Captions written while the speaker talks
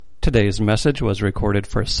Today's message was recorded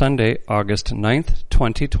for Sunday, August 9th,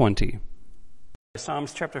 2020.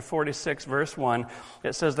 Psalms chapter 46, verse 1,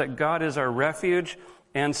 it says that God is our refuge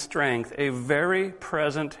and strength, a very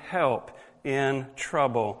present help in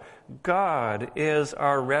trouble. God is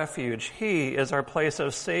our refuge. He is our place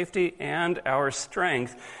of safety and our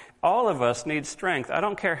strength. All of us need strength. I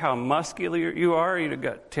don't care how muscular you are. You've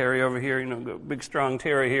got Terry over here, big strong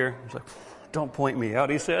Terry here. He's like, don't point me out,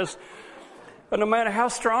 he says. But no matter how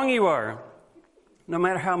strong you are, no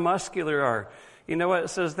matter how muscular you are, you know what? It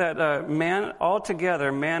says that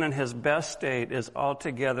man in his best state is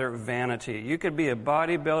altogether vanity. You could be a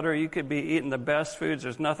bodybuilder. You could be eating the best foods.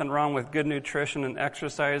 There's nothing wrong with good nutrition and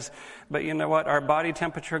exercise. But you know what? Our body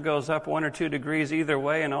temperature goes up 1 or 2 degrees either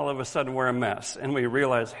way, and all of a sudden we're a mess. And we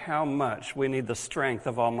realize how much we need the strength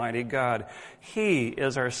of Almighty God. He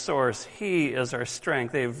is our source. He is our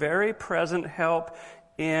strength, a very present help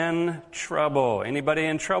in trouble. Anybody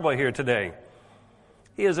in trouble here today?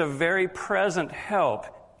 He is a very present help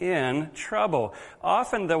in trouble.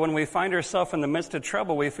 Often, though, when we find ourselves in the midst of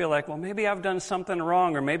trouble, we feel like, well, maybe I've done something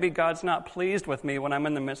wrong, or maybe God's not pleased with me when I'm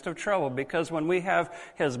in the midst of trouble. Because when we have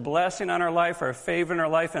His blessing on our life, our favor in our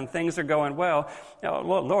life, and things are going well,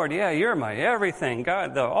 Lord, yeah, you're my everything.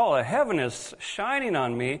 God, all of heaven is shining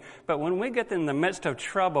on me. But when we get in the midst of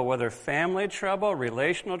trouble, whether family trouble,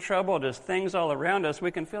 relational trouble, just things all around us,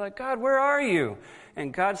 we can feel like, God, where are you?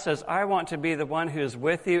 And God says, I want to be the one who is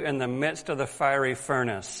with you in the midst of the fiery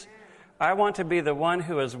furnace. I want to be the one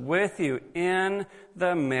who is with you in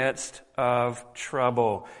the midst of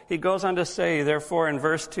trouble. He goes on to say, therefore, in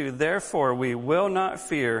verse 2, therefore we will not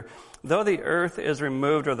fear, though the earth is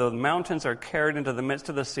removed, or though the mountains are carried into the midst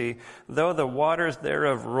of the sea, though the waters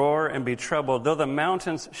thereof roar and be troubled, though the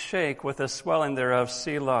mountains shake with the swelling thereof,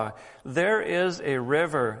 Selah. There is a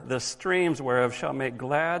river, the streams whereof shall make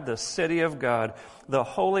glad the city of God, the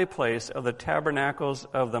holy place of the tabernacles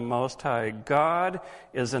of the Most High. God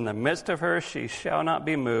is in the midst of her, she shall not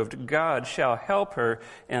be moved. God shall help her,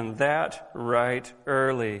 and that right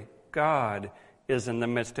early. God is in the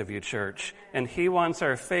midst of you, church. And He wants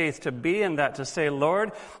our faith to be in that, to say,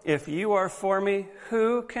 Lord, if you are for me,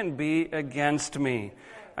 who can be against me?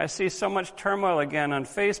 I see so much turmoil again on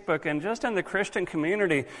Facebook and just in the Christian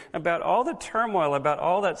community about all the turmoil, about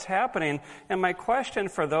all that's happening. And my question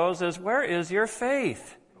for those is, where is your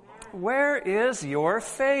faith? Where is your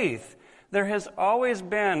faith? There has always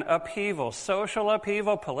been upheaval, social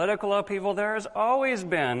upheaval, political upheaval. There has always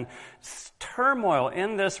been turmoil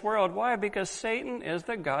in this world. Why? Because Satan is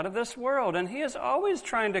the god of this world, and he is always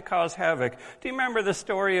trying to cause havoc. Do you remember the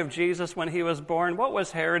story of Jesus when he was born? What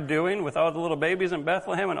was Herod doing with all the little babies in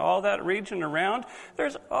Bethlehem and all that region around?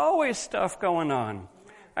 There's always stuff going on.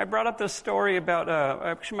 I brought up this story about,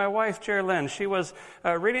 actually my wife, Jerry Lynn, she was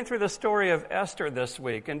reading through the story of Esther this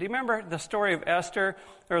week. And do you remember the story of Esther?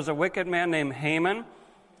 There was a wicked man named Haman,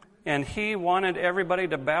 and he wanted everybody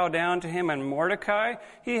to bow down to him. And Mordecai,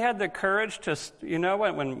 he had the courage to,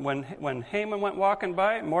 when Haman went walking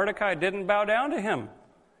by, Mordecai didn't bow down to him.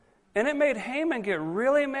 And it made Haman get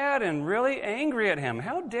really mad and really angry at him.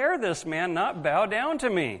 How dare this man not bow down to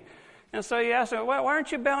me? And so he asked him, why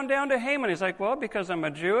aren't you bowing down to Haman? He's like, well, because I'm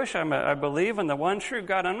a Jewish, I believe in the one true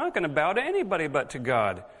God. I'm not going to bow to anybody but to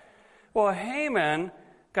God. Well, Haman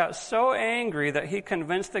got so angry that he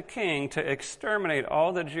convinced the king to exterminate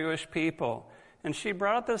all the Jewish people. And she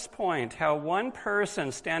brought up this point, how one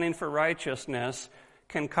person standing for righteousness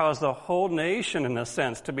can cause the whole nation, in a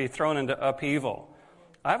sense, to be thrown into upheaval.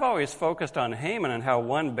 I've always focused on Haman and how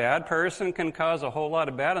one bad person can cause a whole lot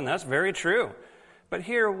of bad, and that's very true. But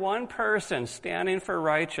here, one person standing for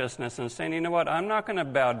righteousness and saying, you know what, I'm not going to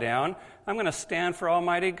bow down. I'm going to stand for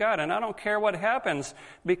Almighty God. And I don't care what happens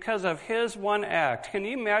because of his one act. Can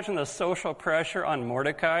you imagine the social pressure on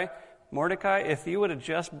Mordecai? Mordecai, if you would have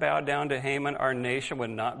just bowed down to Haman, our nation would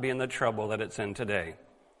not be in the trouble that it's in today.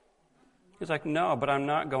 He's like, no, but I'm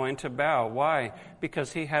not going to bow. Why?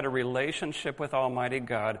 Because he had a relationship with Almighty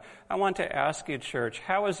God. I want to ask you, church,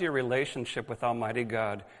 how is your relationship with Almighty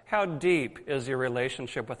God? How deep is your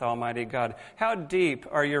relationship with Almighty God? How deep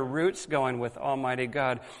are your roots going with Almighty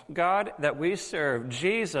God? God that we serve,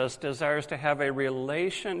 Jesus, desires to have a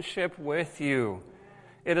relationship with you.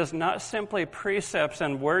 It is not simply precepts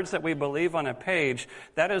and words that we believe on a page.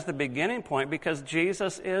 That is the beginning point because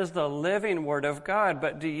Jesus is the living Word of God.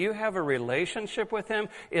 But do you have a relationship with Him?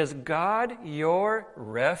 Is God your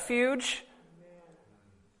refuge?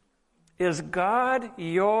 Is God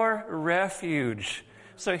your refuge?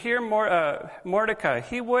 So here Mordecai,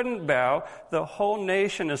 he wouldn't bow. The whole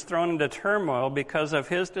nation is thrown into turmoil because of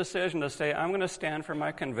his decision to say, I'm going to stand for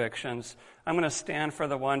my convictions. I'm going to stand for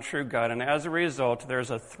the one true God. And as a result,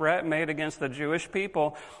 there's a threat made against the Jewish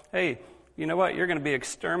people. Hey, you know what? You're going to be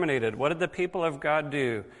exterminated. What did the people of God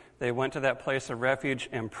do? They went to that place of refuge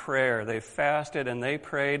and prayer. They fasted and they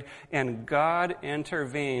prayed, and God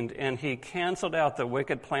intervened, and he canceled out the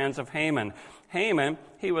wicked plans of Haman. Haman,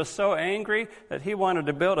 he was so angry that he wanted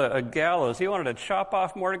to build a gallows. He wanted to chop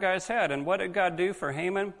off Mordecai's head. And what did God do for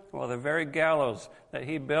Haman? Well, the very gallows that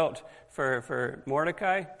he built for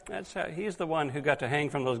Mordecai, he's the one who got to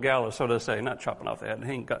hang from those gallows, so to say. Not chopping off the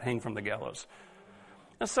head, got hang from the gallows.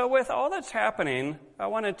 And so with all that's happening, I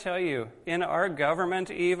want to tell you, in our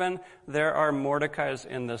government even, there are Mordecais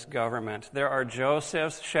in this government. There are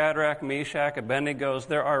Josephs, Shadrach, Meshach, Abednego.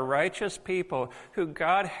 There are righteous people who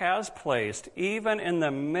God has placed, even in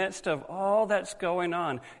the midst of all that's going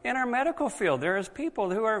on. In our medical field, there is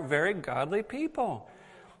people who are very godly people.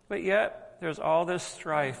 But yet, there's all this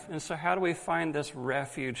strife. And so how do we find this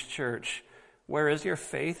refuge church? Where is your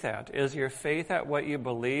faith at? Is your faith at what you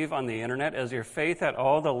believe on the internet? Is your faith at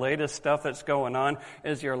all the latest stuff that's going on?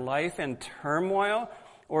 Is your life in turmoil?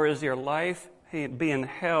 Or is your life being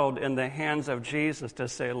held in the hands of Jesus to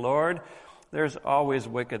say, Lord, there's always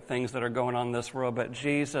wicked things that are going on in this world, but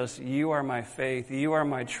Jesus, you are my faith. You are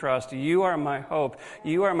my trust. You are my hope.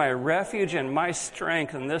 You are my refuge and my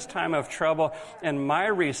strength in this time of trouble. And my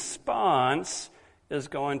response is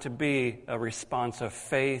going to be a response of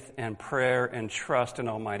faith and prayer and trust in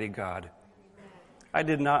Almighty God. I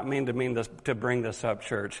did not mean to bring this up,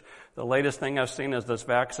 church. The latest thing I've seen is this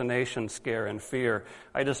vaccination scare and fear.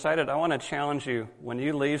 I decided I want to challenge you, when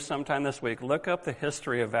you leave sometime this week, look up the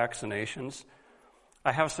history of vaccinations.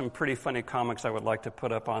 I have some pretty funny comics I would like to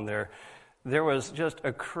put up on there. There was just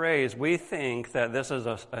a craze. We think that this is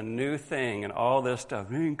a new thing and all this stuff.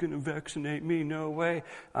 They ain't going to vaccinate me, no way.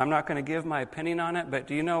 I'm not going to give my opinion on it, but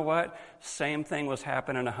do you know what? Same thing was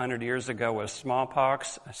happening 100 years ago with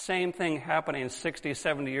smallpox. Same thing happening 60,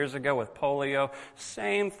 70 years ago with polio.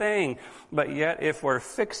 Same thing. But yet, if we're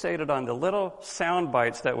fixated on the little sound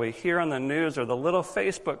bites that we hear on the news or the little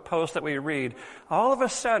Facebook posts that we read, all of a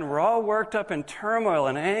sudden we're all worked up in turmoil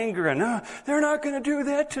and anger and, they're not going to do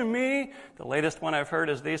that to me. The latest one I've heard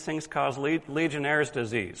is these things cause Legionnaire's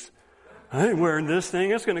disease. I'm wearing this thing,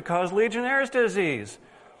 it's going to cause Legionnaire's disease.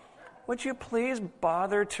 Would you please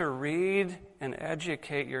bother to read and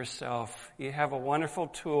educate yourself? You have a wonderful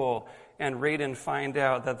tool, and read and find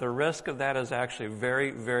out that the risk of that is actually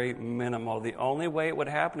very, very minimal. The only way it would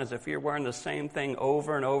happen is if you're wearing the same thing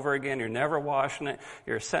over and over again, you're never washing it,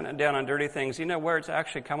 you're setting it down on dirty things. You know where it's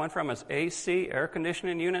actually coming from? It's AC, air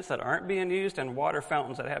conditioning units that aren't being used, and water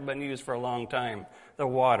fountains that have been used for a long time. The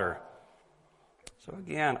water. So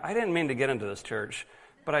again, I didn't mean to get into this, church,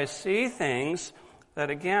 but I see things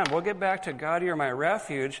that, again, we'll get back to God, you're my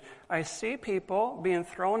refuge. I see people being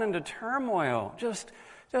thrown into turmoil. Just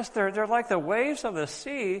they're like the waves of the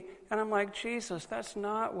sea. And I'm like, Jesus, that's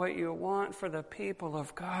not what you want for the people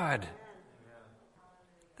of God.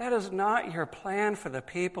 That is not your plan for the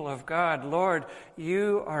people of God. Lord,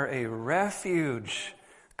 you are a refuge.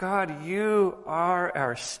 God, you are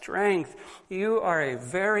our strength. You are a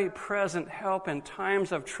very present help in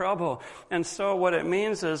times of trouble. And so what it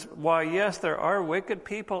means is, while yes, there are wicked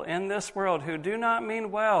people in this world who do not mean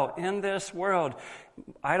well in this world,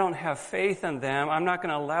 I don't have faith in them. I'm not going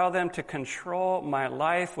to allow them to control my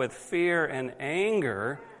life with fear and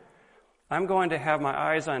anger. I'm going to have my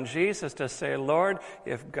eyes on Jesus to say, Lord,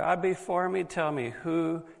 if God be for me, tell me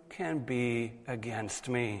who can be against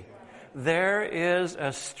me. There is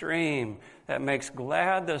a stream that makes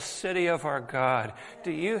glad the city of our God.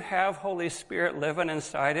 Do you have Holy Spirit living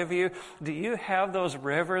inside of you? Do you have those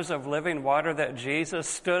rivers of living water that Jesus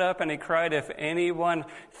stood up and he cried, if anyone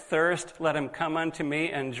thirst, let him come unto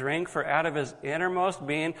me and drink, for out of his innermost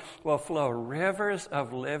being will flow rivers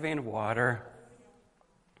of living water.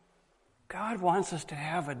 God wants us to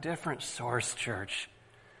have a different source, church.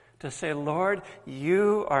 To say, Lord,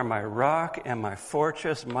 you are my rock and my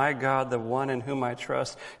fortress, my God, the one in whom I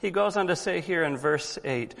trust. He goes on to say here in verse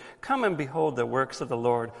 8, come and behold the works of the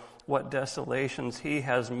Lord, what desolations he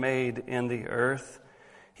has made in the earth.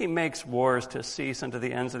 He makes wars to cease unto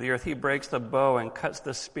the ends of the earth. He breaks the bow and cuts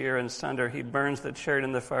the spear in sunder. He burns the chariot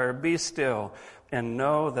in the fire. Be still and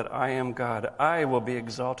know that I am God. I will be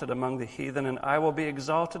exalted among the heathen, and I will be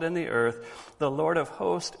exalted in the earth. The Lord of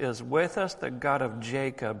hosts is with us. The God of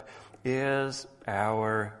Jacob is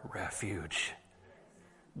our refuge.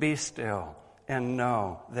 Be still and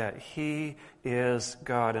know that he is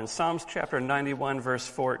God. In Psalms chapter 91, verse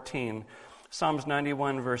 14, Psalms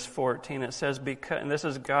 91, verse 14, it says, and this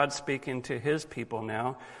is God speaking to his people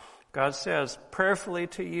now. God says, prayerfully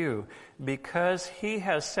to you, because he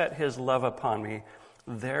has set his love upon me,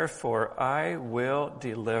 therefore I will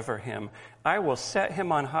deliver him. I will set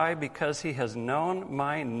him on high because he has known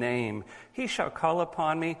my name. He shall call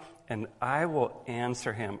upon me, and I will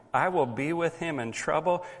answer him. I will be with him in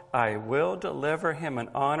trouble. I will deliver him and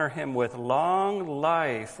honor him. With long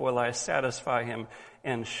life will I satisfy him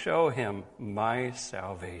and show him my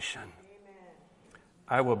salvation. Amen.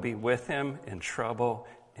 I will be with him in trouble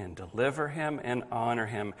and deliver him and honor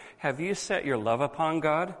him. Have you set your love upon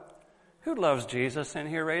God? Who loves Jesus in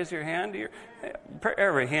here? Raise your hand.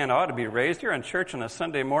 Every hand ought to be raised. You're in church on a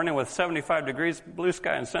Sunday morning with 75 degrees, blue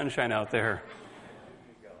sky and sunshine out there.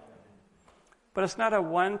 But it's not a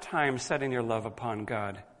one-time setting your love upon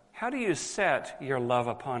God. How do you set your love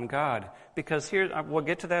upon God? Because we'll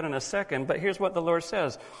get to that in a second, but here's what the Lord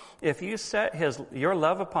says. If you set your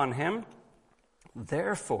love upon him,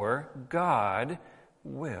 therefore God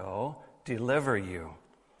will deliver you.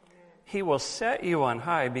 He will set you on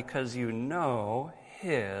high because you know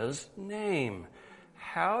his name.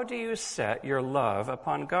 How do you set your love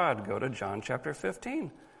upon God? Go to John chapter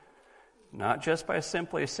 15. Not just by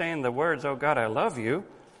simply saying the words, oh God, I love you.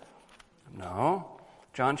 No.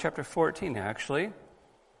 John chapter 14, actually.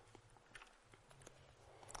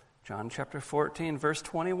 John chapter 14, verse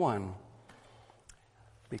 21.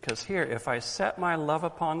 Because here, if I set my love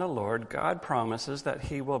upon the Lord, God promises that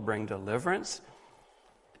he will bring deliverance.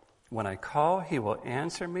 When I call, he will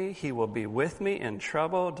answer me. He will be with me in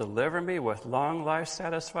trouble, deliver me with long life,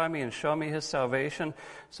 satisfy me, and show me his salvation.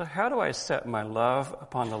 So how do I set my love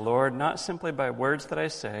upon the Lord? Not simply by words that I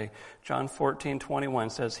say. John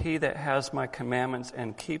 14:21 says, he that has my commandments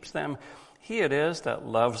and keeps them, he it is that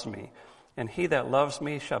loves me. And he that loves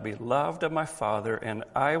me shall be loved of my Father, and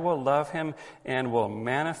I will love him and will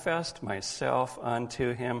manifest myself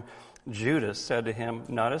unto him. Judas said to him,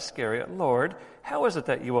 not Iscariot, Lord, how is it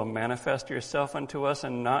that you will manifest yourself unto us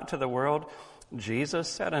and not to the world? Jesus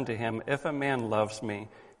said unto him, if a man loves me,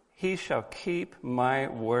 he shall keep my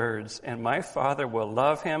words, and my Father will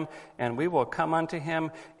love him, and we will come unto him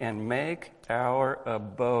and make our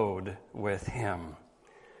abode with him.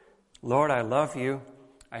 Lord, I love you.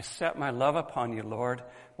 I set my love upon you, Lord.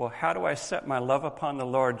 Well, how do I set my love upon the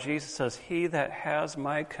Lord? Jesus says, he that has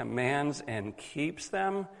my commands and keeps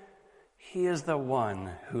them, he is the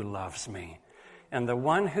one who loves me. And the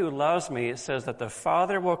one who loves me, it says that the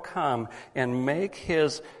Father will come and make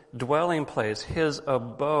his dwelling place, his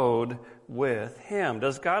abode with him.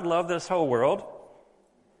 Does God love this whole world?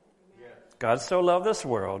 Yes. God so loved this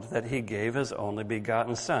world that he gave his only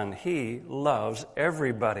begotten Son. He loves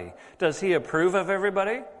everybody. Does he approve of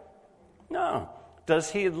everybody? No.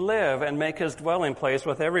 Does he live and make his dwelling place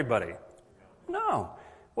with everybody? No.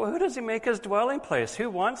 Well, who does he make his dwelling place? Who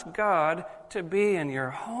wants God to be in your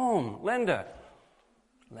home? Linda,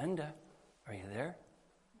 are you there?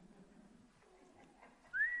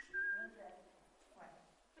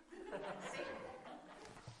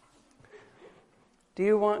 Do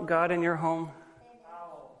you want God in your home?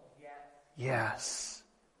 Yes.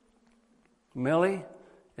 Millie,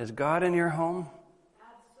 is God in your home?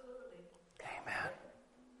 Absolutely. Amen.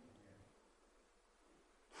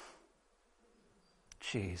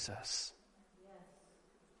 Jesus. Yes.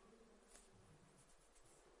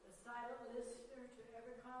 The silent listener to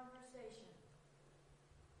every conversation.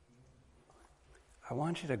 I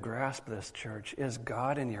want you to grasp this, church. Is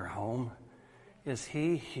God in your home? Is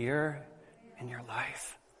he here in your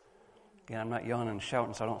life? Again, I'm not yelling and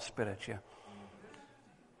shouting, so I don't spit at you.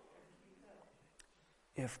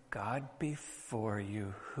 If God be for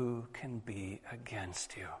you, who can be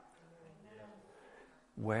against you?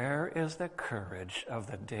 Where is the courage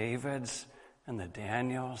of the Davids and the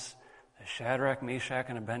Daniels, the Shadrach, Meshach,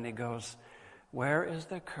 and Abednego? Where is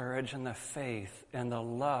the courage and the faith and the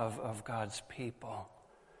love of God's people?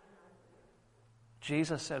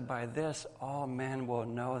 Jesus said, by this all men will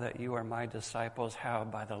know that you are my disciples. How?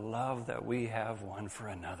 By the love that we have one for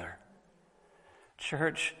another.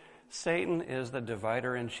 Church, Satan is the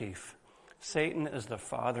divider in chief. Satan is the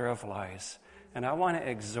father of lies. And I want to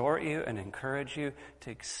exhort you and encourage you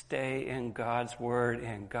to stay in God's word,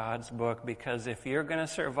 in God's book, because if you're going to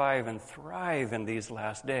survive and thrive in these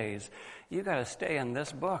last days, you got to stay in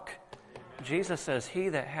this book. Jesus says, he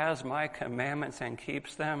that has my commandments and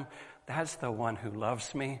keeps them, that's the one who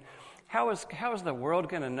loves me. How is the world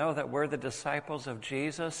going to know that we're the disciples of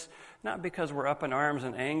Jesus? Not because we're up in arms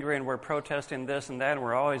and angry and we're protesting this and that and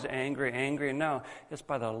we're always angry. No, it's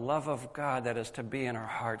by the love of God that is to be in our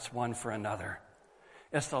hearts one for another.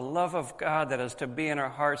 It's the love of God that is to be in our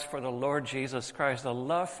hearts for the Lord Jesus Christ, the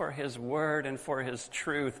love for His Word and for His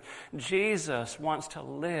truth. Jesus wants to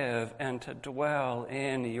live and to dwell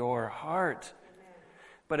in your heart.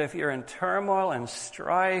 But if you're in turmoil and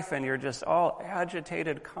strife and you're just all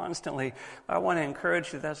agitated constantly, I want to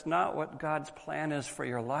encourage you, that's not what God's plan is for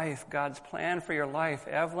your life. God's plan for your life,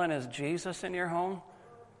 Evelyn, is Jesus in your home?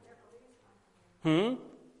 He never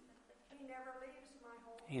leaves my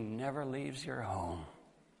home. He never leaves your home.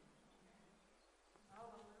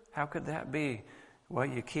 How could that be? Well,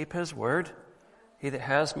 you keep His word. He that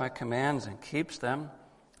has my commands and keeps them,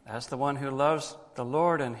 that's the one who loves the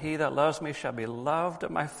Lord, and he that loves me shall be loved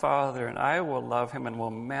of my Father, and I will love him and will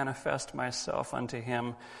manifest myself unto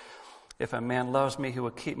him. If a man loves me, he will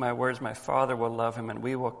keep my words. My Father will love him, and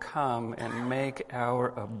we will come and make our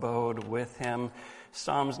abode with him.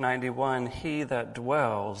 Psalms 91, he that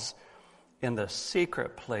dwells in the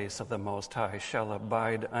secret place of the Most High shall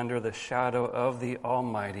abide under the shadow of the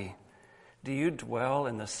Almighty. Do you dwell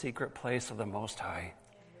in the secret place of the Most High?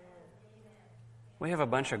 We have a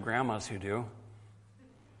bunch of grandmas who do.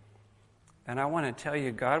 And I want to tell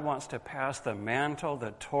you, God wants to pass the mantle,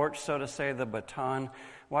 the torch, so to say, the baton.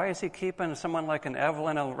 Why is He keeping someone like an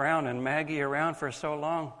Evelyn around and Maggie around for so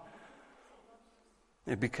long?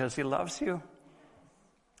 Because He loves you.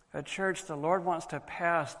 At church, the Lord wants to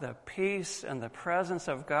pass the peace and the presence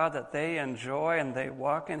of God that they enjoy and they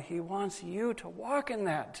walk in. He wants you to walk in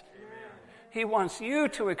that. Amen. He wants you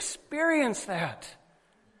to experience that.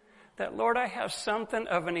 That, Lord, I have something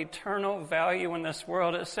of an eternal value in this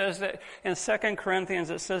world. It says that in 2 Corinthians,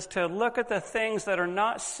 it says to look at the things that are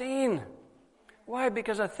not seen. Why?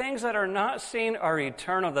 Because the things that are not seen are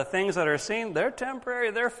eternal. The things that are seen, they're temporary,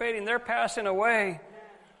 they're fading, they're passing away.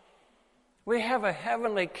 We have a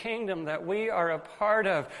heavenly kingdom that we are a part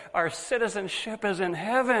of. Our citizenship is in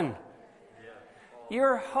heaven.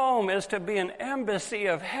 Your home is to be an embassy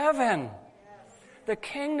of heaven. The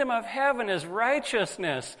kingdom of heaven is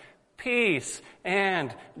righteousness, peace,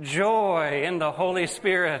 and joy in the Holy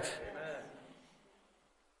Spirit. Amen.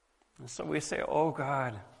 And so we say, oh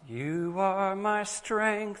God, you are my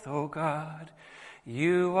strength, oh God.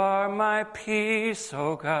 You are my peace,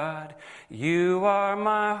 oh God. You are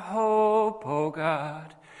my hope, oh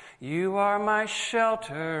God. You are my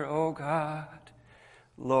shelter, oh God.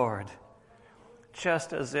 Lord,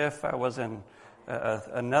 just as if I was in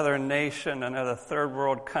another nation, another third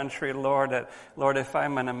world country, Lord, if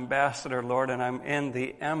I'm an ambassador, Lord, and I'm in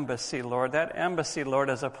the embassy, Lord, that embassy, Lord,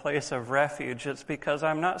 is a place of refuge. It's because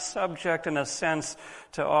I'm not subject in a sense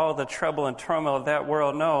to all the trouble and turmoil of that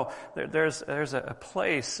world. No, there's a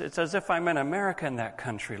place. It's as if I'm in America in that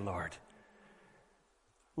country, Lord.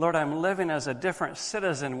 Lord, I'm living as a different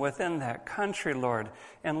citizen within that country, Lord.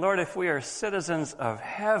 And Lord, if we are citizens of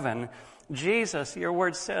heaven, Jesus, your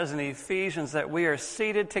word says in Ephesians that we are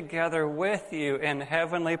seated together with you in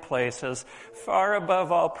heavenly places, far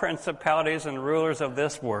above all principalities and rulers of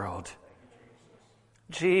this world.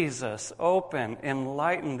 Jesus,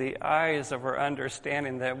 enlighten the eyes of our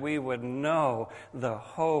understanding that we would know the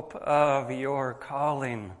hope of your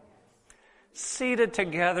calling. Seated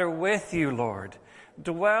together with you, Lord,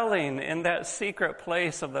 dwelling in that secret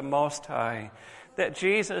place of the Most High. That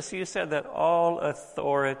Jesus, you said that all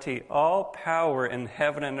authority, all power in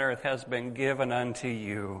heaven and earth has been given unto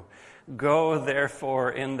you. Go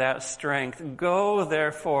therefore in that strength. Go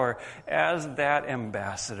therefore as that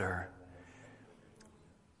ambassador.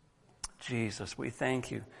 Jesus, we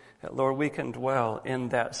thank you that, Lord, we can dwell in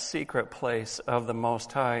that secret place of the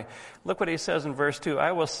Most High. Look what he says in verse 2.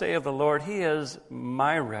 I will say of the Lord, He is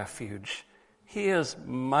my refuge. He is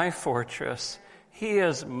my fortress. He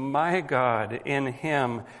is my God. In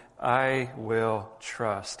Him I will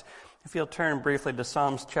trust. If you'll turn briefly to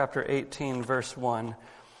Psalms chapter 18, verse 1.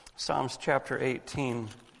 Psalms chapter 18.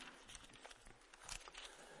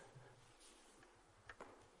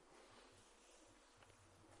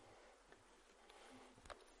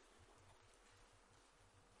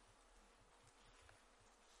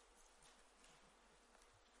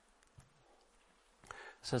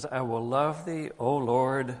 It says, I will love thee, O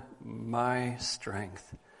Lord, my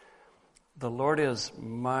strength. The Lord is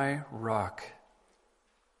my rock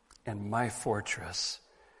and my fortress,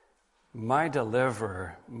 my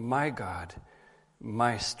deliverer, my God,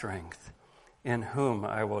 my strength, in whom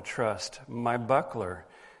I will trust, my buckler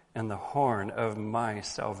and the horn of my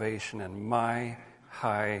salvation and my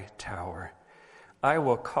high tower. I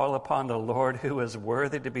will call upon the Lord who is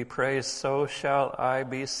worthy to be praised, so shall I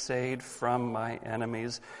be saved from my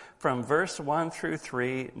enemies. From verse 1 through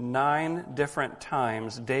 3, 9 different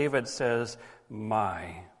times, David says,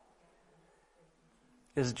 my.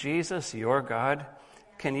 Is Jesus your God?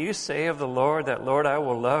 Can you say of the Lord that, Lord, I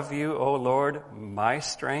will love you, O Lord, my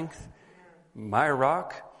strength, my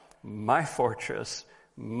rock, my fortress,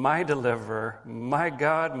 my deliverer, my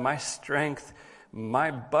God, my strength,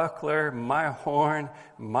 my buckler, my horn,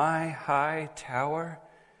 my high tower?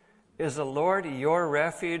 Is the Lord your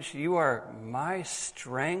refuge? You are my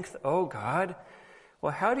strength, O God.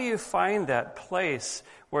 Well, how do you find that place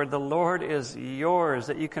where the Lord is yours,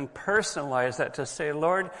 that you can personalize that to say,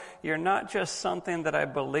 Lord, you're not just something that I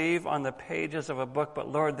believe on the pages of a book, but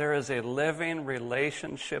Lord, there is a living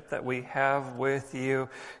relationship that we have with you.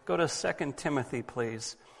 Go to 2 Timothy,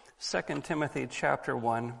 please. 2 Timothy chapter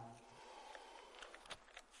 1.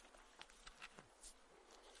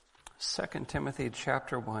 2 Timothy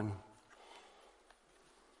chapter 1.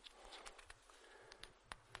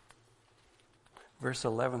 Verse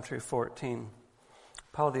 11 through 14.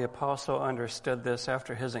 Paul the Apostle understood this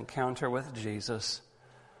after his encounter with Jesus.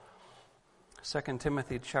 2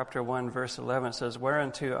 Timothy chapter 1 verse 11 says,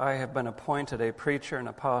 Whereunto I have been appointed a preacher, an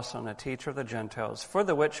apostle, and a teacher of the Gentiles, for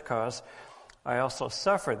the which cause I also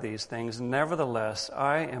suffer these things. Nevertheless,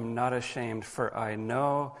 I am not ashamed, for I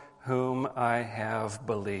know whom I have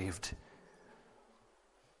believed.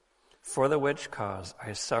 For the which cause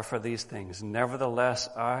I suffer these things. Nevertheless,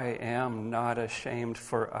 I am not ashamed,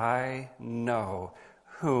 for I know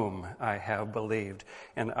whom I have believed.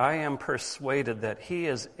 And I am persuaded that he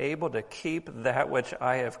is able to keep that which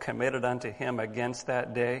I have committed unto him against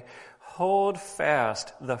that day. Hold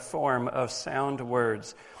fast the form of sound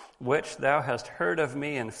words, which thou hast heard of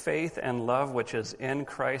me in faith and love which is in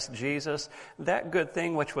Christ Jesus. That good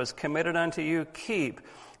thing which was committed unto you, keep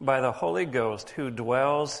by the Holy Ghost who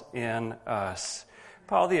dwells in us.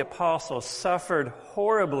 Paul the Apostle suffered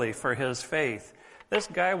horribly for his faith. This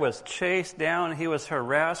guy was chased down. He was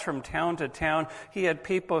harassed from town to town. He had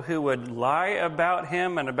people who would lie about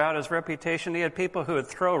him and about his reputation. He had people who would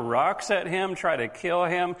throw rocks at him, try to kill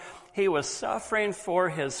him. He was suffering for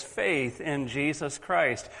his faith in Jesus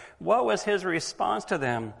Christ. What was his response to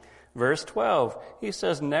them? Verse 12, he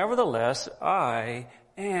says, Nevertheless, I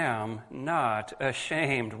am not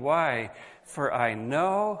ashamed. Why? For I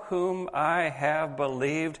know whom I have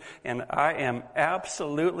believed, and I am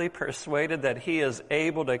absolutely persuaded that he is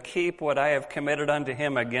able to keep what I have committed unto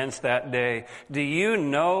him against that day. Do you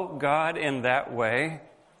know God in that way? Amen.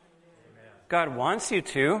 God wants you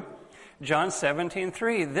to. John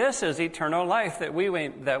 17:3, this is eternal life, that we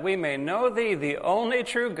may know thee, the only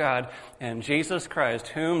true God, and Jesus Christ,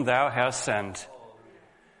 whom thou hast sent.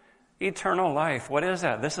 Eternal life. What is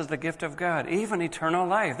that? This is the gift of God. Even eternal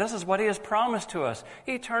life. This is what he has promised to us.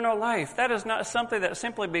 Eternal life. That is not something that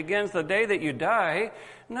simply begins the day that you die.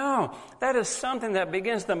 No, that is something that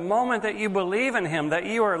begins the moment that you believe in him, that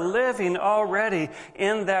you are living already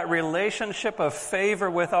in that relationship of favor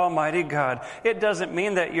with Almighty God. It doesn't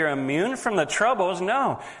mean that you're immune from the troubles.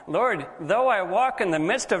 No. Lord, though I walk in the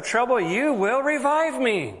midst of trouble, you will revive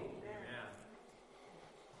me. Amen.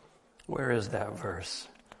 Where is that verse?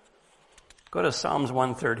 Go to Psalms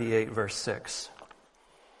 138, verse 6.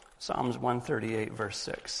 Psalms 138, verse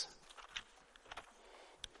 6.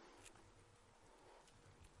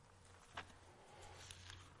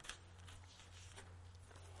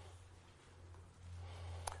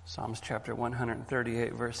 Psalms chapter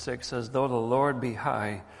 138, verse 6 says, Though the Lord be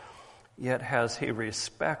high, yet has he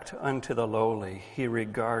respect unto the lowly. He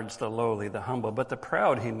regards the lowly, the humble, but the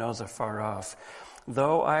proud he knows afar off.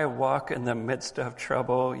 Though I walk in the midst of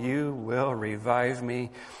trouble, you will revive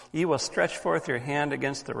me. You will stretch forth your hand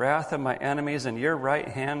against the wrath of my enemies, and your right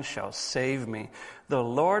hand shall save me. The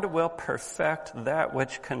Lord will perfect that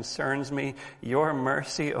which concerns me. Your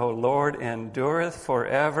mercy, O Lord, endureth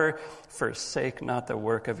forever. Forsake not the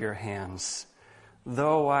work of your hands.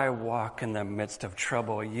 Though I walk in the midst of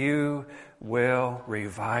trouble, you will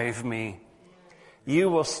revive me.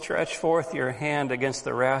 You will stretch forth your hand against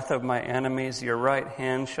the wrath of my enemies. Your right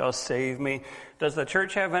hand shall save me. Does the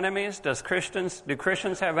church have enemies? Do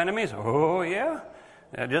Christians have enemies? Oh, yeah.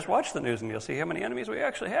 Just watch the news and you'll see how many enemies we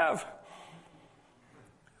actually have.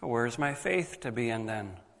 Where's my faith to be in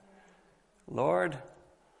then? Lord,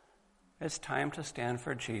 it's time to stand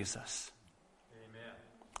for Jesus.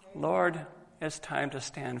 Amen. Lord, it's time to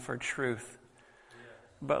stand for truth.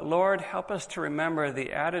 But Lord, help us to remember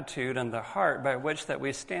the attitude and the heart by which that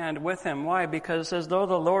we stand with him. Why? Because as though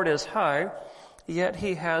the Lord is high, yet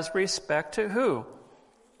he has respect to who?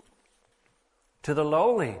 To the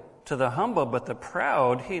lowly, to the humble, but the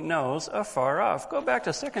proud he knows afar off. Go back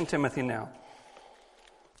to 2 Timothy now.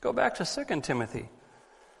 Go back to 2 Timothy.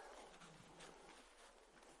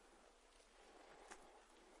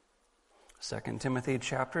 Second Timothy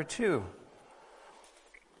chapter 2.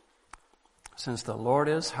 Since the Lord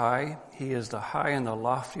is high, he is the high and the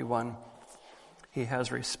lofty one. He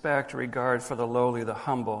has respect, regard for the lowly, the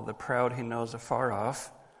humble, the proud he knows afar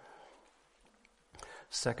off.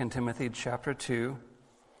 2 Timothy chapter 2.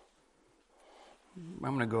 I'm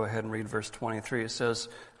going to go ahead and read verse 23. It says,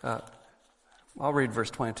 I'll read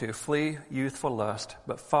verse 22. Flee youthful lust,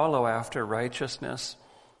 but follow after righteousness,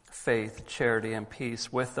 faith, charity, and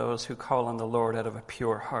peace with those who call on the Lord out of a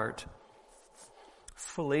pure heart.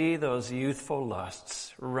 Flee those youthful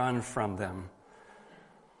lusts. Run from them.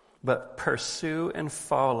 But pursue and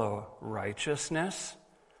follow righteousness.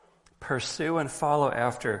 Pursue and follow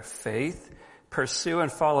after faith. Pursue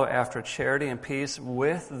and follow after charity and peace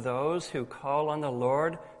with those who call on the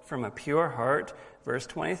Lord from a pure heart. Verse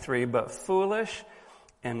 23, but foolish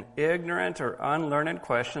and ignorant or unlearned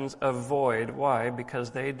questions avoid. Why?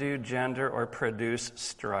 Because they do gender or produce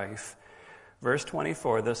strife. Verse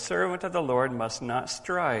 24, the servant of the Lord must not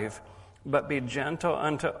strive, but be gentle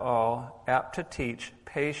unto all, apt to teach,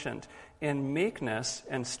 patient, in meekness,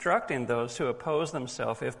 instructing those who oppose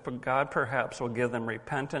themselves, if God perhaps will give them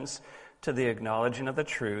repentance to the acknowledging of the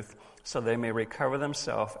truth, so they may recover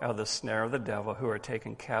themselves out of the snare of the devil, who are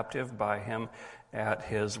taken captive by him at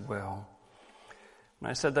his will. And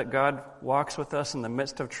I said that God walks with us in the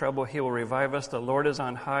midst of trouble. He will revive us. The Lord is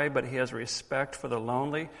on high, but he has respect for the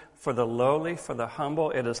lonely, for the lowly, for the humble.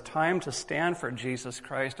 It is time to stand for Jesus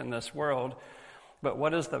Christ in this world. But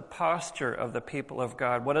what is the posture of the people of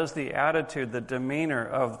God? What is the attitude, the demeanor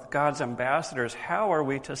of God's ambassadors? How are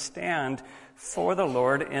we to stand for the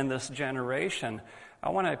Lord in this generation? I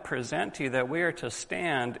want to present to you that we are to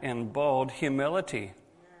stand in bold humility.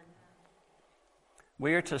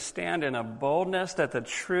 We are to stand in a boldness that the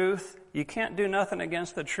truth, you can't do nothing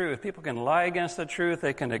against the truth. People can lie against the truth.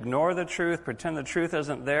 They can ignore the truth, pretend the truth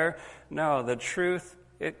isn't there. No, the truth,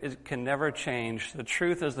 it can never change. The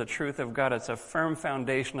truth is the truth of God. It's a firm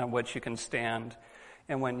foundation on which you can stand.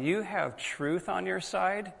 And when you have truth on your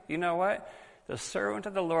side, you know what? The servant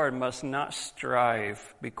of the Lord must not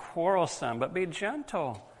strive, be quarrelsome, but be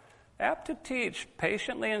gentle, apt to teach,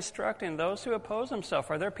 patiently instructing those who oppose themselves.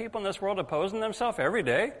 Are there people in this world opposing themselves every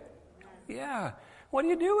day? Yeah. What do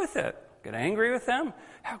you do with it? Get angry with them?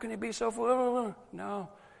 How can you be so full? No.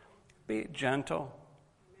 Be gentle.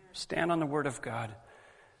 Stand on the word of God.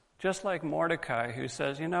 Just like Mordecai, who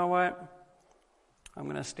says, you know what? I'm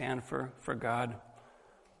going to stand for God.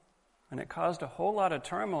 And it caused a whole lot of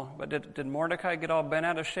turmoil. But did Mordecai get all bent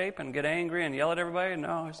out of shape and get angry and yell at everybody?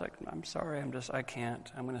 No, he's like, I'm sorry, I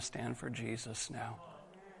can't. I'm going to stand for Jesus now.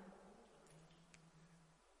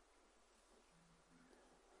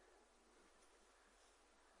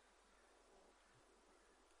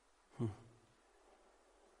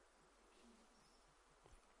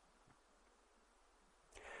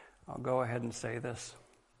 I'll go ahead and say this.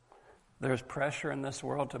 There's pressure in this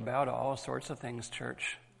world to bow to all sorts of things,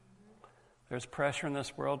 church. There's pressure in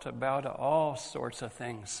this world to bow to all sorts of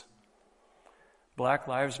things. Black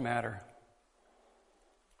Lives Matter.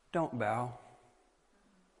 Don't bow.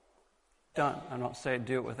 I don't say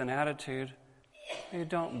do it with an attitude. You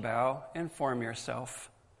don't bow. Inform yourself.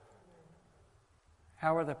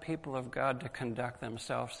 How are the people of God to conduct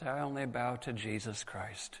themselves? Say, I only bow to Jesus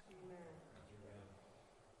Christ.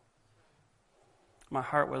 My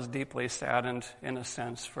heart was deeply saddened, in a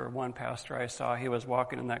sense, for one pastor I saw. He was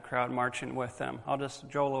walking in that crowd, marching with them.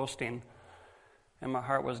 Joel Osteen. And my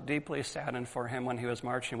heart was deeply saddened for him when he was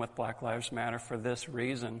marching with Black Lives Matter for this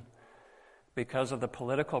reason. Because of the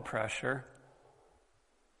political pressure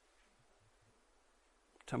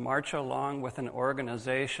to march along with an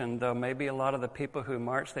organization, though maybe a lot of the people who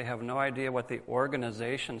march, they have no idea what the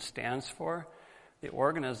organization stands for. The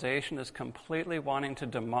organization is completely wanting to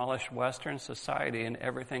demolish Western society and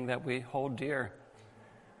everything that we hold dear.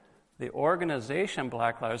 The organization,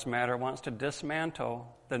 Black Lives Matter, wants to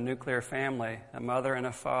dismantle the nuclear family, a mother and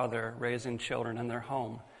a father raising children in their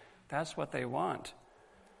home. That's what they want.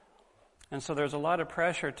 And so there's a lot of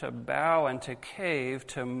pressure to bow and to cave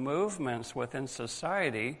to movements within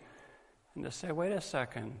society and to say, wait a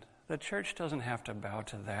second, the church doesn't have to bow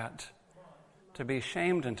to that, to be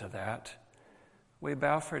shamed into that. We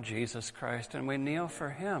bow for Jesus Christ and we kneel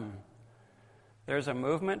for him. There's a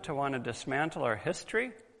movement to want to dismantle our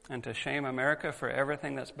history and to shame America for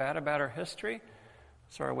everything that's bad about our history.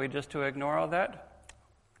 So are we just to ignore all that?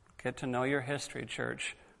 Get to know your history,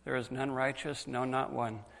 church. There is none righteous, no, not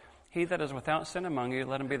one. He that is without sin among you,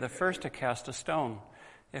 let him be the first to cast a stone.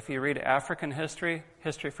 If you read African history,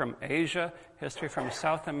 history from Asia, history from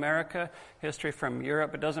South America, history from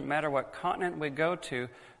Europe, it doesn't matter what continent we go to,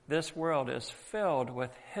 this world is filled with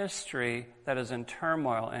history that is in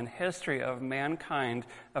turmoil and history of mankind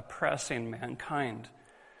oppressing mankind.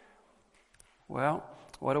 Well,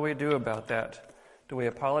 what do we do about that? Do we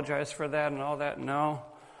apologize for that and all that? No.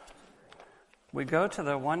 We go to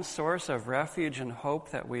the one source of refuge and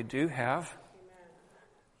hope that we do have,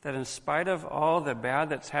 that in spite of all the bad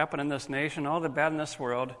that's happened in this nation, all the bad in this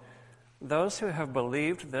world, those who have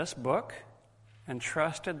believed this book and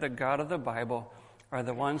trusted the God of the Bible are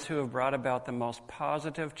the ones who have brought about the most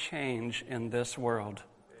positive change in this world.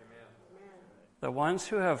 Amen. The ones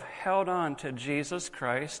who have held on to Jesus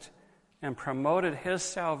Christ and promoted his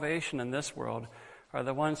salvation in this world are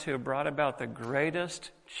the ones who have brought about the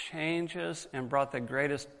greatest changes and brought the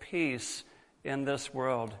greatest peace in this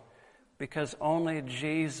world, because only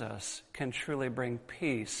Jesus can truly bring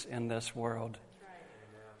peace in this world.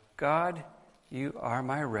 God, you are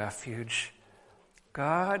my refuge.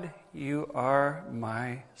 God, you are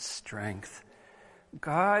my strength.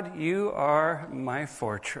 God, you are my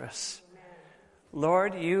fortress.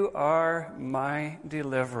 Lord, you are my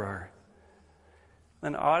deliverer.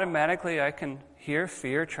 Then automatically I can hear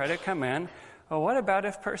fear try to come in. Well, what about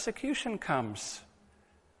if persecution comes?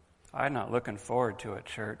 I'm not looking forward to it,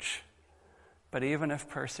 church. But even if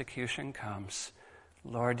persecution comes,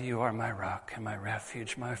 Lord, you are my rock and my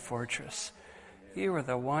refuge, my fortress. You are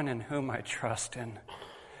the one in whom I trust in.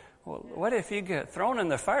 Well, what if you get thrown in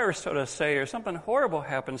the fire, so to say, or something horrible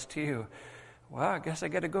happens to you? Well, I guess I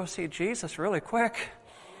got to go see Jesus really quick.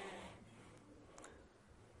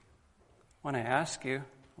 When I ask you,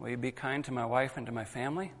 will you be kind to my wife and to my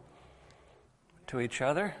family? To each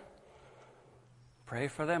other? Pray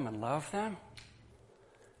for them and love them?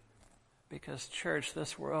 Because, church,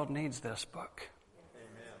 this world needs this book.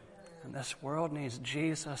 Amen. And this world needs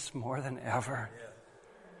Jesus more than ever.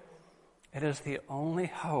 It is the only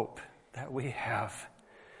hope that we have.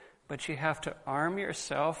 But you have to arm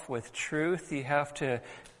yourself with truth. You have to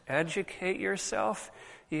educate yourself.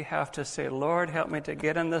 You have to say, Lord, help me to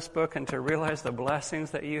get in this book and to realize the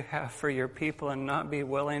blessings that you have for your people and not be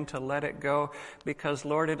willing to let it go. Because,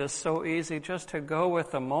 Lord, it is so easy just to go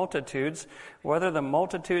with the multitudes, whether the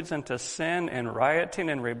multitudes into sin and rioting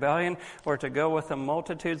and rebellion, or to go with the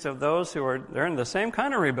multitudes of those who they're in the same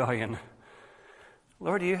kind of rebellion.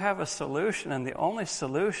 Lord, you have a solution, and the only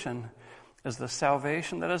solution is the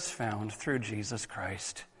salvation that is found through Jesus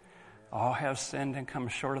Christ. All have sinned and come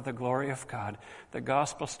short of the glory of God. The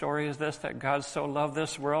gospel story is this, that God so loved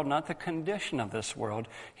this world, not the condition of this world.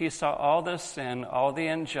 He saw all the sin, all the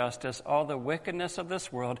injustice, all the wickedness of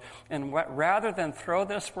this world, and rather than throw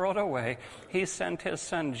this world away, he sent his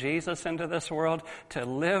son Jesus into this world to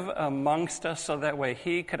live amongst us so that way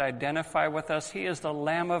he could identify with us. He is the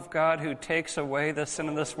Lamb of God who takes away the sin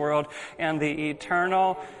of this world, and the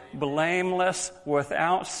eternal, blameless,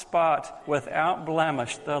 without spot, without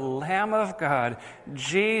blemish, the Lamb of God,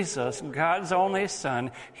 Jesus, God's only Son.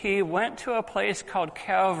 He went to a place called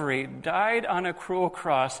Calvary, died on a cruel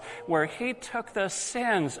cross, where he took the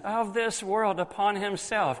sins of this world upon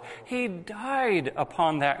himself. He died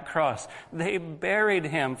upon that cross. They buried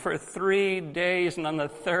him for 3 days, and on the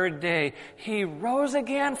third day, he rose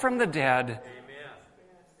again from the dead.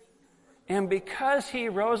 And because he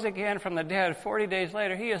rose again from the dead, 40 days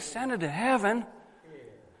later, he ascended to heaven.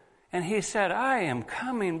 And he said, I am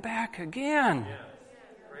coming back again. Yes.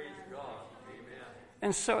 Praise God. Amen.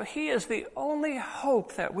 And so he is the only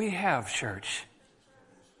hope that we have, church.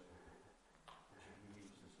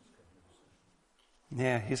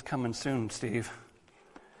 Yeah, he's coming soon, Steve.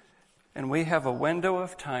 And we have a window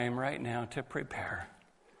of time right now to prepare.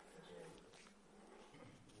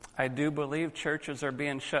 I do believe churches are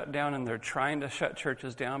being shut down, and they're trying to shut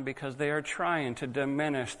churches down because they are trying to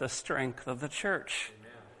diminish the strength of the church.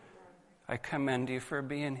 Amen. I commend you for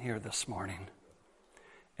being here this morning.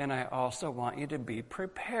 And I also want you to be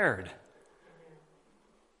prepared.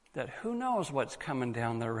 That who knows what's coming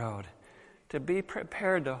down the road. To be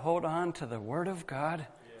prepared to hold on to the Word of God.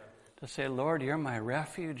 To say, Lord, you're my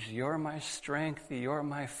refuge, you're my strength, you're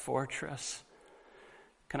my fortress.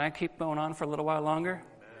 Can I keep going on for a little while longer?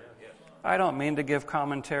 I don't mean to give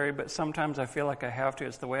commentary, but sometimes I feel like I have to.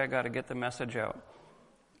 It's the way I got to get the message out.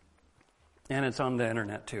 And it's on the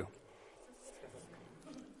internet too.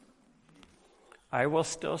 I will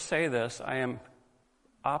still say this. I am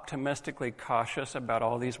optimistically cautious about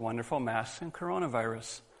all these wonderful masks and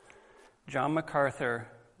coronavirus. John MacArthur,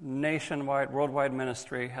 nationwide, worldwide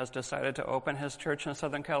ministry, has decided to open his church in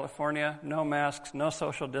Southern California. No masks, no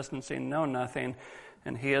social distancing, no nothing.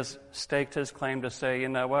 And he has staked his claim to say, you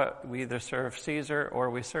know what, we either serve Caesar or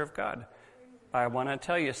we serve God. I want to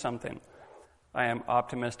tell you something. I am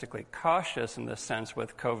optimistically cautious in this sense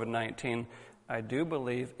with COVID-19. I do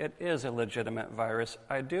believe it is a legitimate virus.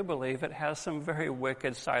 I do believe it has some very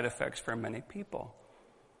wicked side effects for many people.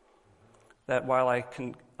 That while I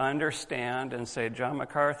can understand and say, John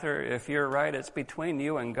MacArthur, if you're right, it's between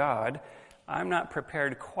you and God, I'm not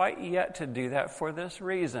prepared quite yet to do that for this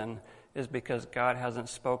reason, is because God hasn't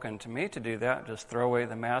spoken to me to do that. Just throw away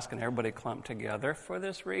the mask and everybody clump together. For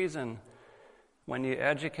this reason, when you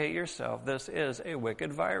educate yourself, this is a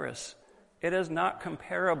wicked virus. It is not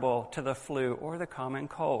comparable to the flu or the common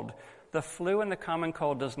cold. The flu and the common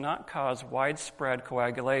cold does not cause widespread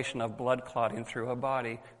coagulation of blood clotting through a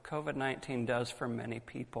body. COVID-19 does for many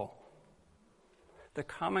people. The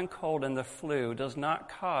common cold and the flu does not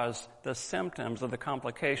cause the symptoms or the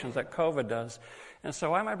complications that COVID does. And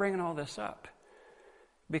so why am I bringing all this up?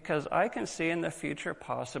 Because I can see in the future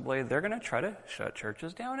possibly they're going to try to shut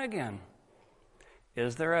churches down again.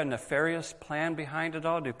 Is there a nefarious plan behind it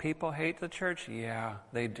all? Do people hate the church? Yeah,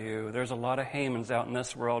 they do. There's a lot of Hamans out in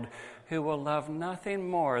this world who will love nothing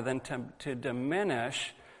more than to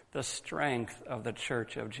diminish the strength of the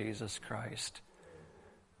church of Jesus Christ.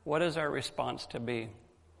 What is our response to be?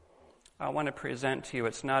 I want to present to you,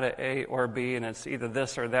 it's not an A or B, and it's either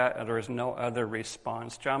this or that, and there is no other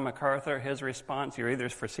response. John MacArthur, his response, you're either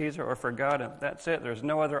for Caesar or for God, and that's it. There's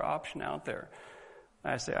no other option out there.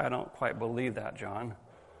 I say, I don't quite believe that, John.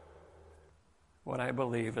 What I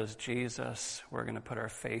believe is, Jesus, we're going to put our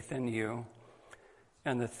faith in you.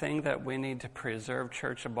 And the thing that we need to preserve,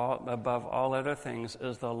 church, above all other things,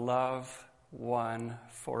 is the love one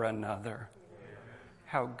for another.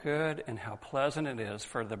 How good and how pleasant it is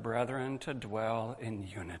for the brethren to dwell in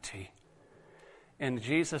unity. And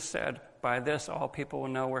Jesus said, by this all people will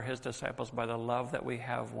know we're his disciples, by the love that we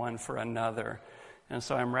have one for another. And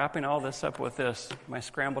so I'm wrapping all this up with this, my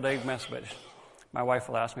scrambled egg message. My wife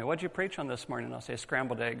will ask me, what'd you preach on this morning? And I'll say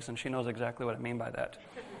scrambled eggs, and she knows exactly what I mean by that.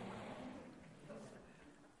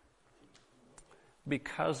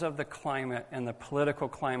 Because of the climate and the political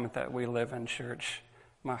climate that we live in, church,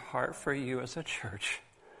 my heart for you as a church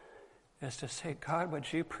is to say, God,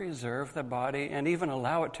 would you preserve the body and even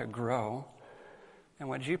allow it to grow? And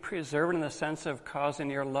would you preserve it in the sense of causing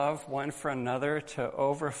your love one for another to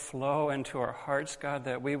overflow into our hearts, God,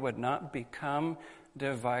 that we would not become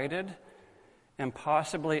divided, and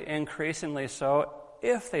possibly increasingly so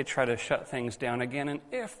if they try to shut things down again, and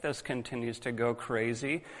if this continues to go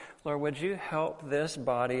crazy. Lord, would you help this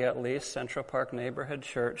body, at least Central Park Neighborhood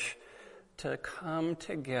Church, to come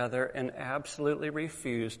together and absolutely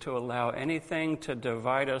refuse to allow anything to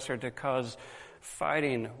divide us or to cause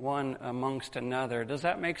fighting one amongst another. Does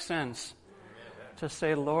that make sense? To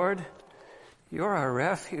say, Lord, you're our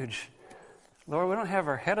refuge. Lord, we don't have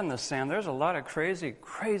our head in the sand. There's a lot of crazy,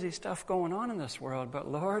 crazy stuff going on in this world,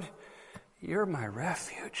 but Lord, you're my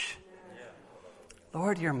refuge.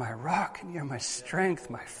 Lord, you're my rock and you're my strength,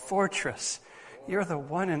 my fortress. You're the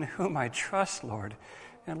one in whom I trust, Lord.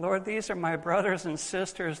 And Lord, these are my brothers and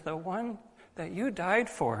sisters, the one that you died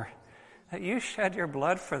for, that you shed your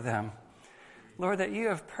blood for them. Lord, that you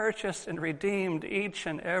have purchased and redeemed each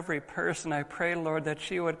and every person. I pray, Lord, that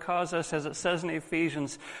you would cause us, as it says in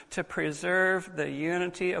Ephesians, to preserve the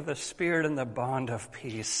unity of the Spirit and the bond of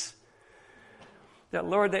peace. That,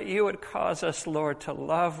 Lord, that you would cause us, Lord, to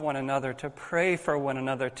love one another, to pray for one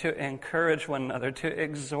another, to encourage one another, to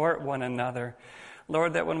exhort one another.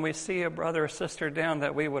 Lord, that when we see a brother or sister down,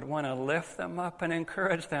 that we would want to lift them up and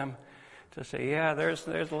encourage them to say, yeah, there's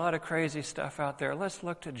a lot of crazy stuff out there. Let's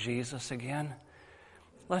look to Jesus again.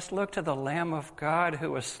 Let's look to the Lamb of God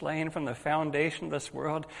who was slain from the foundation of this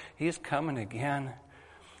world. He's coming again.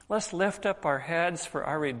 Let's lift up our heads, for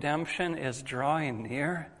our redemption is drawing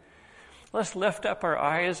near. Let's lift up our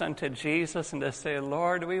eyes unto Jesus and to say,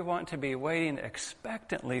 Lord, we want to be waiting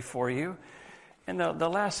expectantly for you. And the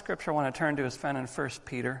last scripture I want to turn to is found in 1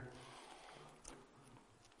 Peter.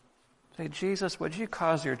 Say, Jesus, would you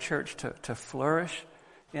cause your church to flourish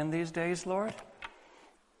in these days, Lord?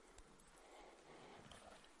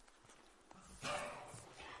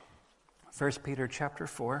 1 Peter chapter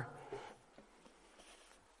 4.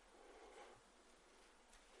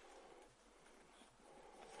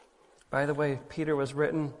 By the way, Peter was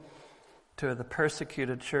written to the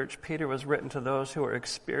persecuted church. Peter was written to those who were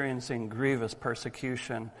experiencing grievous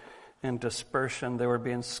persecution and dispersion. They were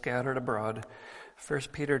being scattered abroad. 1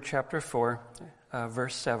 Peter chapter 4,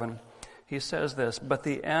 verse 7. He says this, but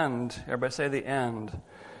the end, everybody say the end.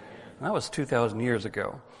 That was 2,000 years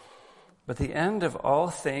ago. But the end of all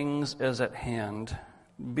things is at hand.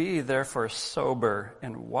 Be therefore sober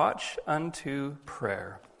and watch unto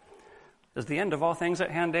prayer. Is the end of all things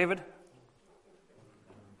at hand, David?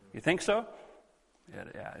 You think so?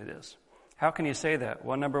 Yeah, it is. How can you say that?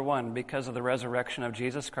 Well, number one, because of the resurrection of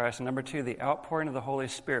Jesus Christ. And number two, the outpouring of the Holy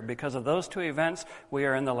Spirit. Because of those two events, we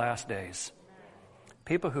are in the last days.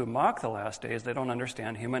 People who mock the last days, they don't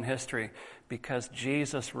understand human history. Because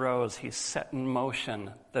Jesus rose, he set in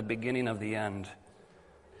motion the beginning of the end.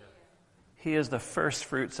 He is the first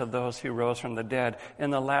fruits of those who rose from the dead. In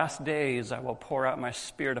the last days, I will pour out my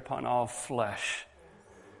Spirit upon all flesh.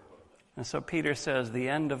 And so Peter says, the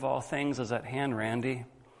end of all things is at hand, Randy.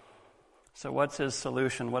 So what's his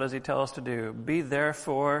solution? What does he tell us to do? Be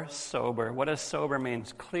therefore sober. What does sober mean?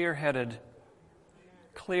 Clear-headed.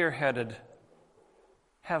 Clear-headed.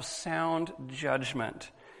 Have sound judgment.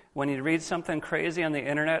 When you read something crazy on the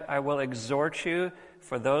internet, I will exhort you,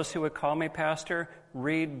 for those who would call me pastor,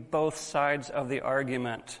 read both sides of the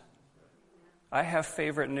argument. I have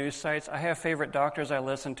favorite news sites. I have favorite doctors I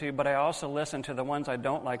listen to, but I also listen to the ones I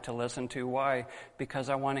don't like to listen to. Why? Because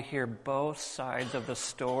I want to hear both sides of the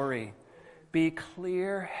story. Be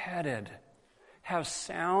clear-headed. Have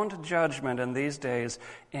sound judgment in these days,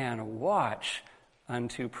 and watch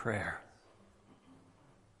unto prayer.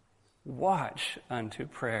 Watch unto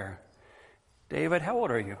prayer. David, how old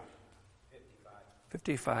are you?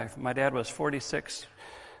 55. My dad was 46,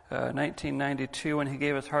 1992, when he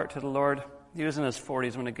gave his heart to the Lord. He was in his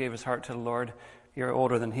 40s when he gave his heart to the Lord. You're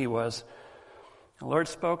older than he was. The Lord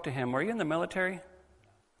spoke to him. Were you in the military?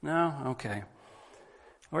 No? Okay.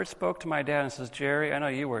 The Lord spoke to my dad and says, Jerry, I know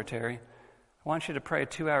you were, Terry. I want you to pray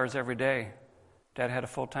 2 hours every day. Dad had a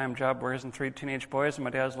full-time job raising 3 teenage boys, and my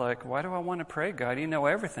dad's like, why do I want to pray, God? You know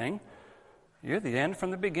everything. You're the end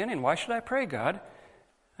from the beginning. Why should I pray, God?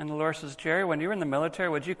 And the Lord says, Jerry, when you were in the military,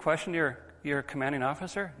 would you question your commanding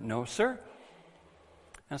officer? No, sir.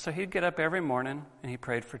 And so he'd get up every morning, and he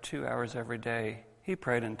prayed for 2 hours every day. He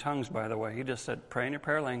prayed in tongues, by the way. He just said, pray in your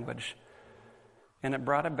prayer language. And it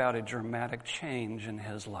brought about a dramatic change in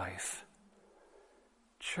his life.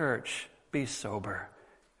 Church, be sober.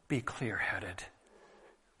 Be clear-headed.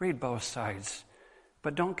 Read both sides.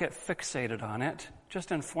 But don't get fixated on it.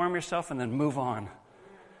 Just inform yourself and then move on.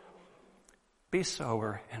 Be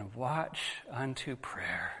sober and watch unto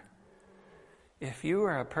prayer. If you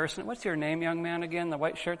are a person, what's your name, young man, again, the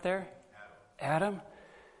white shirt there? Adam.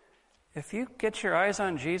 If you get your eyes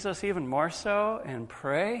on Jesus even more so and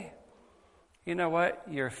pray, you know what?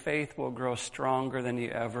 Your faith will grow stronger than you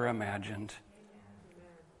ever imagined.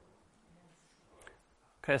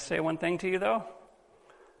 Can I say one thing to you, though?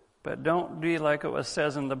 But don't be like it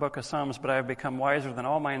says in the book of Psalms, but I have become wiser than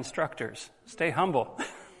all my instructors. Stay humble.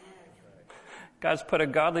 God's put a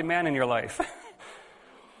godly man in your life.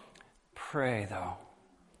 Pray, though,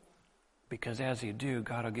 because as you do,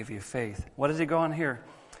 God will give you faith. What does he go on here?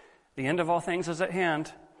 The end of all things is at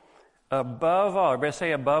hand. Above all, everybody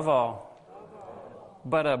say above all.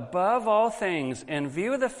 But above all things, in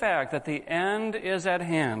view of the fact that the end is at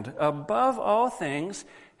hand, above all things,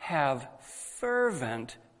 have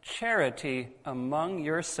fervent charity among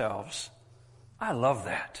yourselves. I love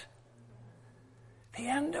that. The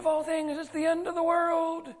end of all things is the end of the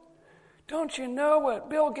world. Don't you know what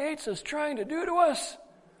Bill Gates is trying to do to us?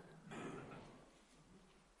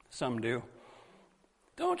 Some do.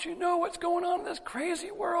 Don't you know what's going on in this crazy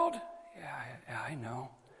world? Yeah, I know.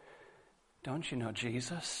 Don't you know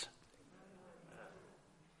Jesus?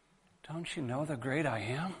 Don't you know the great I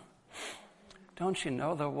am? Don't you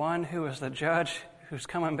know the one who is the judge, who's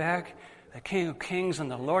coming back, the King of Kings and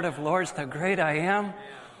the Lord of Lords, the great I am?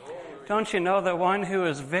 Don't you know the one who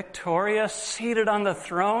is victorious, seated on the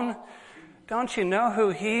throne? Don't you know who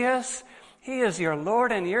he is? He is your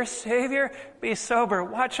Lord and your Savior. Be sober,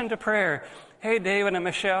 watch unto prayer. Hey, David and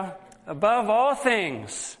Michelle, above all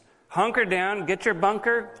things, hunker down, get your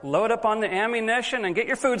bunker, load up on the ammunition, and get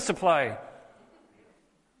your food supply.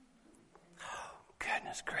 Oh,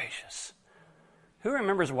 goodness gracious. Who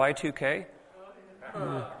remembers Y2K?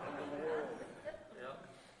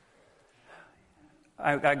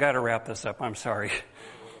 I got to wrap this up. I'm sorry.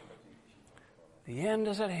 The end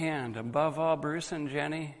is at hand. Above all, Bruce and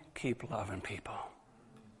Jenny, keep loving people.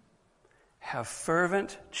 Have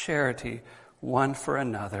fervent charity one for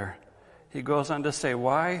another. He goes on to say,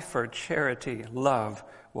 why? For charity, love,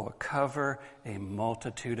 will cover a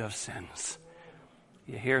multitude of sins.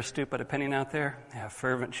 You hear a stupid opinion out there? Have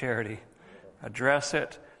fervent charity. Address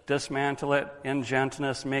it, dismantle it, in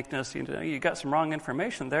gentleness, meekness. You got some wrong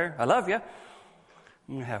information there. I love you.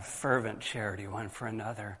 You have fervent charity one for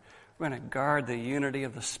another. We're going to guard the unity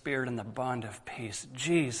of the Spirit and the bond of peace.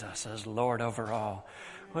 Jesus is Lord over all.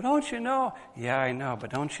 Well, don't you know? Yeah, I know, but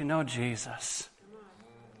don't you know Jesus?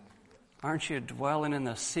 Aren't you dwelling in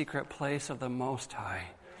the secret place of the Most High,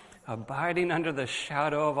 abiding under the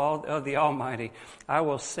shadow of the Almighty? I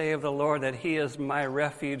will say of the Lord that He is my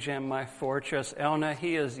refuge and my fortress. Elna,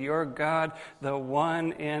 He is your God, the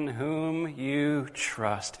one in whom you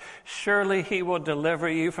trust. Surely He will deliver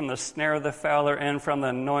you from the snare of the fowler and from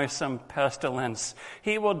the noisome pestilence.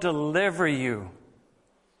 He will deliver you.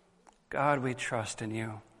 God, we trust in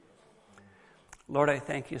you. Lord, I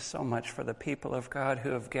thank you so much for the people of God who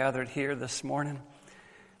have gathered here this morning.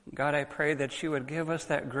 God, I pray that you would give us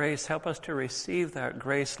that grace. Help us to receive that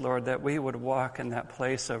grace, Lord, that we would walk in that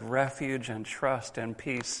place of refuge and trust and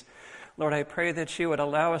peace. Lord, I pray that you would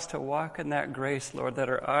allow us to walk in that grace, Lord, that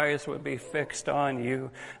our eyes would be fixed on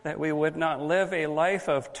you, that we would not live a life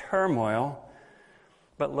of turmoil,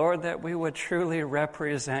 but, Lord, that we would truly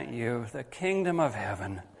represent you, the kingdom of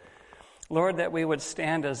heaven. Lord, that we would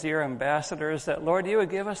stand as your ambassadors, that, Lord, you would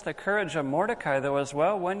give us the courage of Mordecai, though, as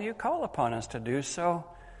well, when you call upon us to do so.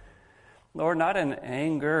 Lord, not in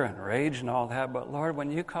anger and rage and all that, but, Lord,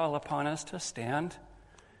 when you call upon us to stand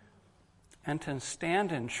and to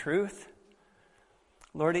stand in truth,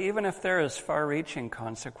 Lord, even if there is far-reaching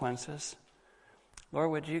consequences,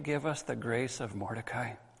 Lord, would you give us the grace of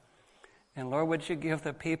Mordecai? And, Lord, would you give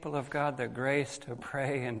the people of God the grace to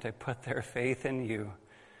pray and to put their faith in you?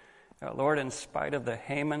 Lord, in spite of the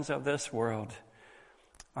Hamans of this world,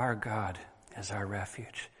 our God is our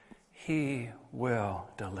refuge. He will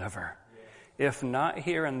deliver. If not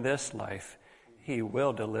here in this life, He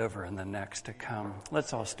will deliver in the next to come.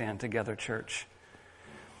 Let's all stand together, church.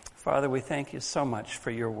 Father, we thank you so much for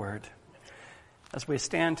your word. As we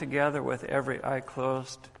stand together with every eye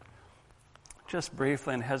closed, just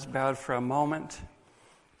briefly and heads bowed for a moment,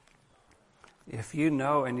 if you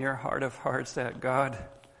know in your heart of hearts that God,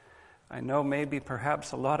 I know maybe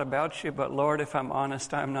perhaps a lot about you, but Lord, if I'm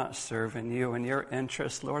honest, I'm not serving you and your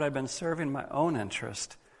interest. Lord, I've been serving my own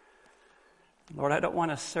interest. Lord, I don't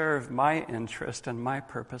want to serve my interest and my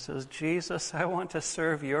purposes. Jesus, I want to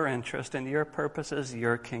serve your interest and your purposes,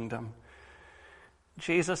 your kingdom.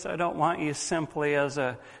 Jesus, I don't want you simply as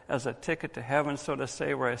a ticket to heaven, so to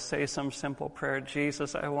say, where I say some simple prayer.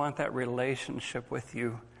 Jesus, I want that relationship with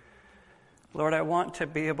you. Lord, I want to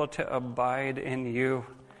be able to abide in you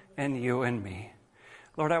and you in me.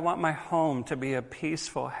 Lord, I want my home to be a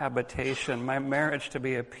peaceful habitation, my marriage to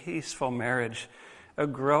be a peaceful marriage, a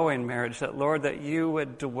growing marriage, that, Lord, that you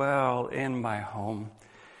would dwell in my home.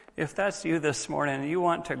 If that's you this morning and you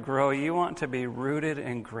want to grow, you want to be rooted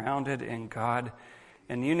and grounded in God,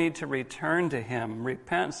 and you need to return to Him,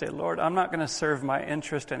 repent and say, Lord, I'm not going to serve my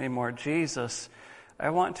interest anymore. Jesus, I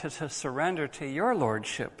want to surrender to your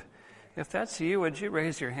lordship. If that's you, would you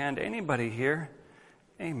raise your hand? Anybody here?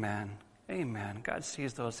 Amen. Amen. God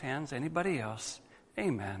sees those hands. Anybody else?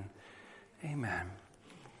 Amen. Amen.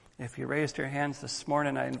 If you raised your hands this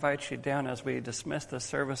morning, I invite you down as we dismiss the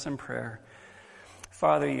service in prayer.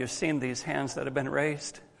 Father, you've seen these hands that have been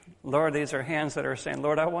raised. Lord, these are hands that are saying,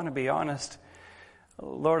 Lord, I want to be honest.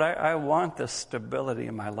 Lord, I want this stability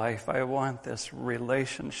in my life. I want this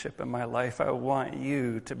relationship in my life. I want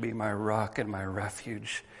you to be my rock and my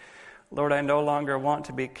refuge. Lord, I no longer want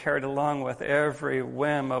to be carried along with every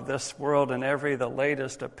whim of this world and the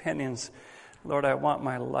latest opinions. Lord, I want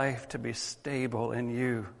my life to be stable in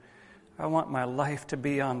you. I want my life to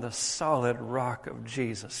be on the solid rock of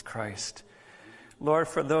Jesus Christ. Lord,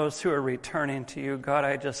 for those who are returning to you, God,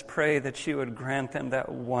 I just pray that you would grant them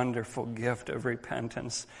that wonderful gift of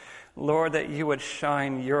repentance. Lord, that you would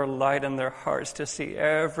shine your light in their hearts to see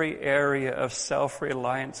every area of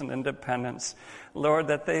self-reliance and independence. Lord,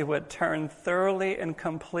 that they would turn thoroughly and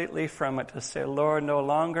completely from it to say, Lord, no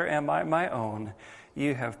longer am I my own.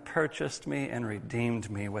 You have purchased me and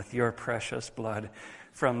redeemed me with your precious blood.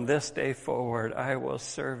 From this day forward, I will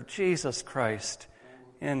serve Jesus Christ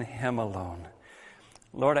in Him alone.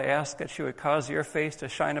 Lord, I ask that you would cause your face to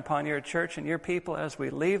shine upon your church and your people as we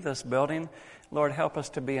leave this building. Lord, help us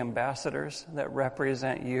to be ambassadors that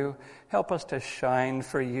represent you. Help us to shine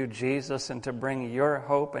for you, Jesus, and to bring your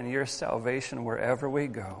hope and your salvation wherever we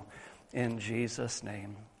go. In Jesus'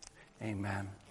 name, amen.